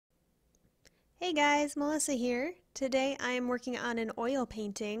Hey guys, Melissa here. Today I am working on an oil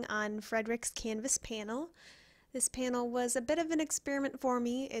painting on Fredrix canvas panel. This panel was a bit of an experiment for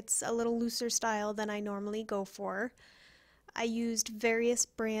me. It's a little looser style than I normally go for. I used various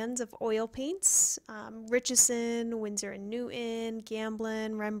brands of oil paints. Richeson, Winsor Newton,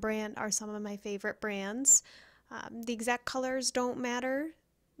 Gamblin, Rembrandt are some of my favorite brands. The exact colors don't matter,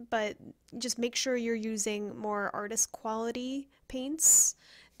 but just make sure you're using more artist quality paints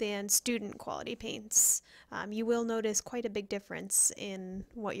than student quality paints. You will notice quite a big difference in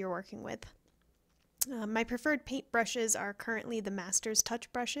what you're working with. My preferred paint brushes are currently the Master's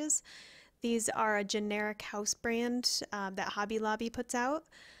Touch brushes. These are a generic house brand that Hobby Lobby puts out.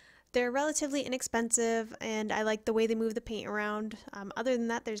 They're relatively inexpensive and I like the way they move the paint around. Other than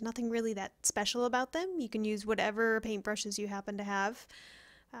that, there's nothing really that special about them. You can use whatever paintbrushes you happen to have.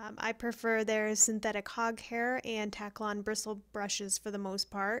 I prefer their synthetic hog hair and Taklon bristle brushes for the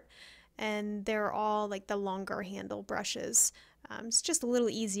most part, and they're all like the longer handle brushes. It's just a little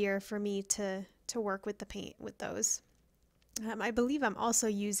easier for me to work with the paint with those. I believe I'm also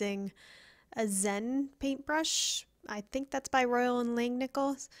using a Zen paintbrush. I think that's by Royal and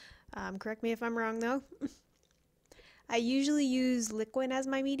Langnickel. Correct me if I'm wrong though. I usually use liquid as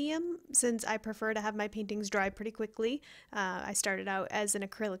my medium since I prefer to have my paintings dry pretty quickly. I started out as an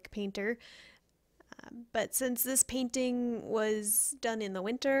acrylic painter, but since this painting was done in the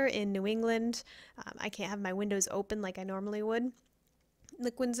winter in New England, I can't have my windows open like I normally would.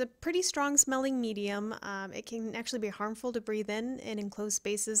 Liquid's a pretty strong smelling medium. It can actually be harmful to breathe in enclosed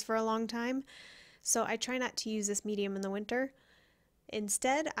spaces for a long time, so I try not to use this medium in the winter.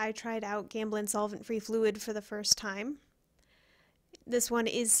 Instead, I tried out Gamblin solvent-free fluid for the first time. This one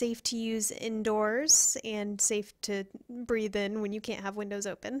is safe to use indoors and safe to breathe in when you can't have windows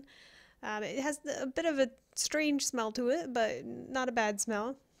open. It has a bit of a strange smell to it, but not a bad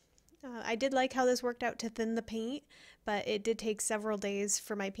smell. I did like how this worked out to thin the paint, but it did take several days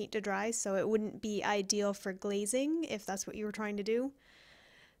for my paint to dry, so it wouldn't be ideal for glazing if that's what you were trying to do.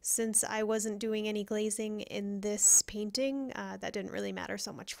 Since I wasn't doing any glazing in this painting, that didn't really matter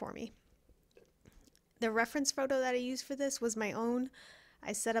so much for me. The reference photo that I used for this was my own.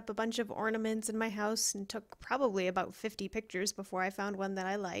 I set up a bunch of ornaments in my house and took probably about 50 pictures before I found one that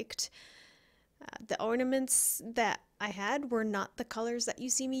I liked. The ornaments that I had were not the colors that you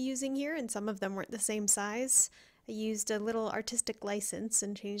see me using here, and some of them weren't the same size. I used a little artistic license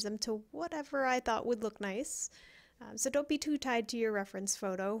and changed them to whatever I thought would look nice. So don't be too tied to your reference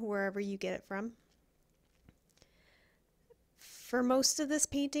photo, wherever you get it from. For most of this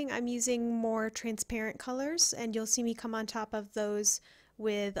painting, I'm using more transparent colors, and you'll see me come on top of those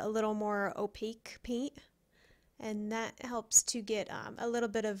with a little more opaque paint. And that helps to get a little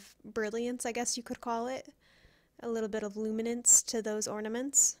bit of brilliance, I guess you could call it. A little bit of luminance to those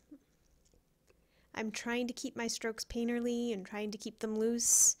ornaments. I'm trying to keep my strokes painterly and trying to keep them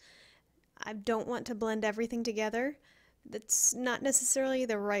loose. I don't want to blend everything together. That's not necessarily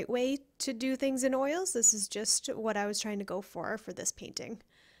the right way to do things in oils. This is just what I was trying to go for this painting.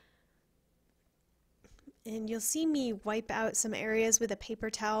 And you'll see me wipe out some areas with a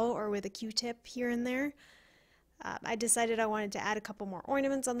paper towel or with a Q-tip here and there. I decided I wanted to add a couple more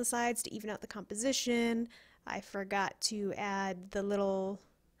ornaments on the sides to even out the composition. I forgot to add the little,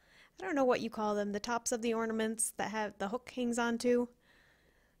 I don't know what you call them, the tops of the ornaments that have the hook hangs onto.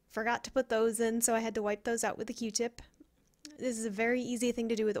 Forgot to put those in, so I had to wipe those out with a Q-tip. This is a very easy thing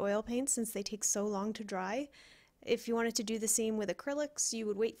to do with oil paints since they take so long to dry. If you wanted to do the same with acrylics, you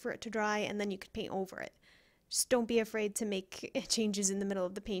would wait for it to dry and then you could paint over it. Just don't be afraid to make changes in the middle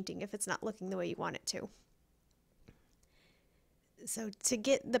of the painting if it's not looking the way you want it to. So to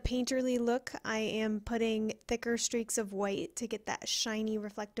get the painterly look, I am putting thicker streaks of white to get that shiny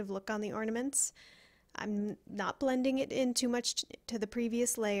reflective look on the ornaments. I'm not blending it in too much to the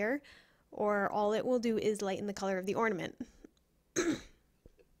previous layer, or all it will do is lighten the color of the ornament.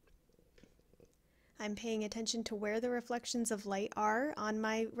 I'm paying attention to where the reflections of light are on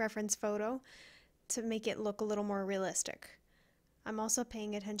my reference photo to make it look a little more realistic. I'm also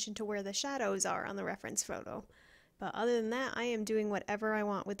paying attention to where the shadows are on the reference photo, but other than that, I am doing whatever I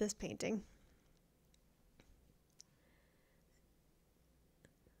want with this painting.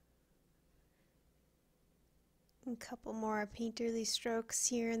 A couple more painterly strokes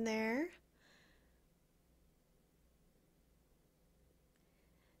here and there.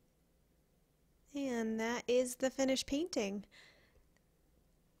 And that is the finished painting.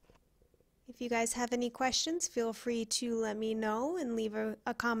 If you guys have any questions, feel free to let me know and leave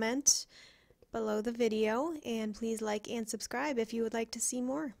a comment below the video, and please like and subscribe if you would like to see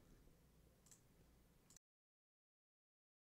more.